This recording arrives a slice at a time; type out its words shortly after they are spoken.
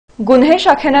गुन्हे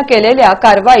शाखेने केलेल्या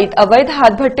कारवाईत अवैध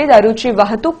हातभट्टी दारूची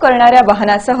वाहतूक करणाऱ्या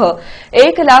वाहनासह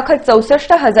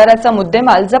 1,64,000चा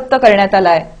मुद्देमाल जप्त करण्यात आला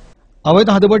आहे। अवैध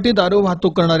हातभट्टी दारू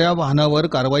वाहतूक करणाऱ्या वाहनावर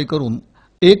कारवाई करून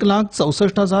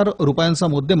 1,64,000 रुपयांचा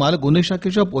मुद्देमाल गुन्हे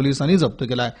शाखेच्या पोलिसांनी जप्त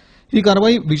केला आहे। ही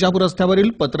कारवाई विजापूर रस्त्यावरील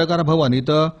पत्रकार भवन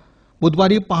इथं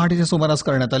बुधवारी पहाटेच्या सुमारास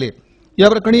करण्यात आली। या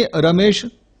प्रकरणी रमेश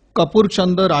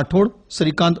कपूरचंद राठोड,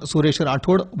 श्रीकांत सुरेश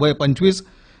राठोड वय 25,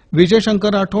 विजय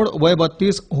शंकर राठोड वय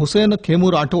 32, हुसेन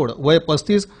खेमू राठोड वय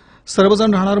 35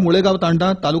 सर्वजण राहणार मुळेगाव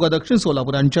तांडा तालुका दक्षिण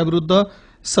सोलापूर यांच्या विरुद्ध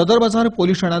सदर बाजार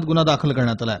पोलीस ठाण्यात गुन्हा दाखल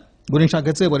करण्यात आला आहे। गुन्हे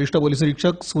शाखेचे वरिष्ठ पोलीस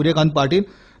निरीक्षक सूर्यकांत पाटील,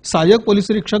 सहाय्यक पोलीस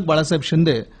निरीक्षक बाळासाहेब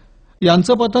शिंदे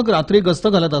यांचं पथक रात्री गस्त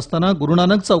घालत असताना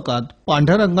गुरुनानक चौकात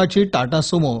पांढऱ्या रंगाची टाटा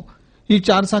सुमो ही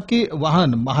 4 चाकी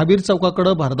वाहन महावीर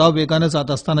चौकाकडे भरधाव वेगाने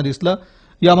जात असताना दिसलं।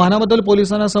 या वाहनाबद्दल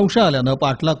पोलिसांना संशय आल्यानं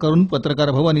पाठलाग करून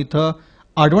पत्रकार भवन इथं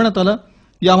अडवण्यात आलं।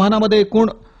 या वाहनामध्ये एकूण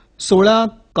 16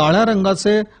 काळ्या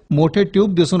रंगाचे मोठे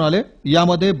ट्यूब दिसून आले।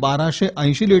 यामध्ये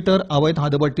 1280 लिटर अवैध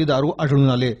हातभट्टी दारू आढळून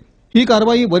आले। ही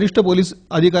कारवाई वरिष्ठ पोलीस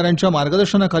अधिकाऱ्यांच्या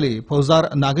मार्गदर्शनाखाली फौजदार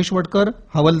नागेश वटकर,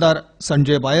 हवालदार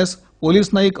संजय बायस, पोलीस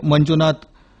नाईक मंजुनाथ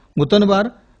मुतनवार,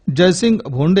 जयसिंग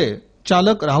भोंडे,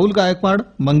 चालक राहुल गायकवाड,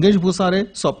 मंगेश भुसारे,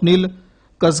 स्वप्नील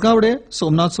कसगावडे,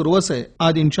 सोमनाथ सुरवसे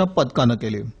आदींच्या पथकानं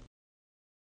केली।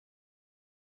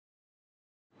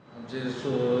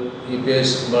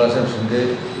 EPS बाळासाहेब शिंदे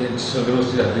यांची सगळी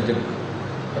वस्ती हद्दीत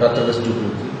रात्रगस्त ड्युटी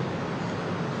होती।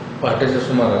 पहाटेच्या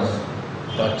सुमारास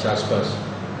 5च्या आसपास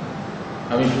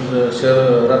आम्ही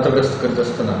शहर रात्रगस्त करीत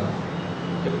असताना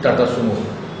एक टाटा सुमो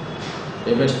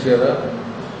MS 13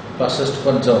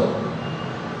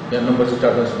 6555 या नंबरची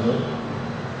टाटा सुमो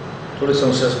थोडी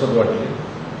संशयास्पद वाटली।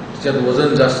 तिच्यात वजन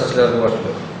जास्त असल्याचं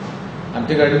वाटलं आणि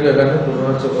ती गाडी वेगाने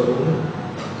पूर्ण चौकाकडून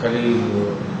खाली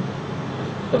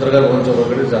पत्रकार भवन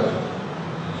चौकाकडे जात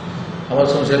आम्हाला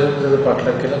संशयाने त्याचा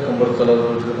पाठलाग केला। कंबर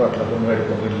तलावाजवळ तिथे पाठलाग करून गाडी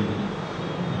पकडली।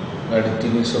 गाडी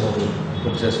तिन्ही समोर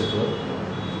पुढच्या सीटवर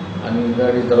आणि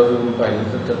गाडी दरवाजावरून पाहिली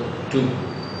तर त्यात ट्यूब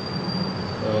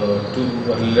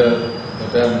भरलेल्या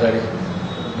होत्या आणि गाडी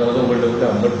दरवाजा उघडल्यामुळे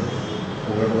आंबट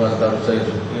दारूचा येत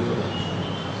होता।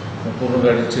 पूर्ण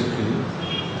गाडी चेक केली,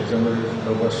 त्याच्यामध्ये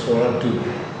जवळपास 16 ट्यूब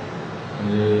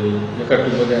म्हणजे एका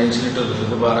ट्यूबमध्ये 80 लिटर होते,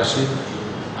 तर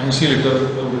 1280 लिटर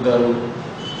एवढी दारू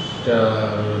त्या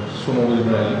सुमोमध्ये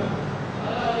मिळाली।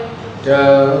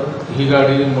 ही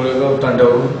गाडी मुळेगाव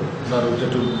तांड्यावरून दारूच्या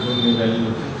ट्यूबमधून निघाली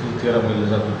होती, ती 13 मैल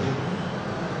जात होती।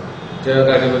 त्या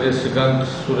गाडीमध्ये श्रीकांत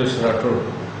सुरेश राठोड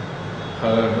हा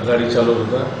गाडी चालवत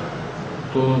होता।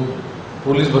 तो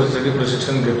पोलीस भरतीसाठी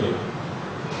प्रशिक्षण घेतो,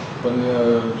 पण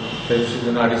त्या दिवशी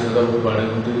त्यांना 2,500 रुपये भाडे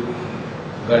घेऊन ती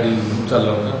गाडी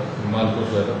चालला होता माल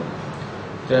पोचवायला।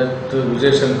 त्यात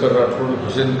विजय शंकर राठोड,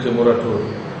 हुसेन खेमू राठोड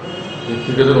हे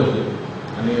 3 जण होते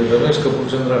आणि रमेश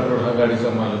कपूरचंद राठोड हा गाडीचा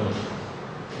मालक होता।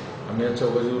 आम्ही या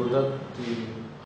चौघांच्या विरोधात ती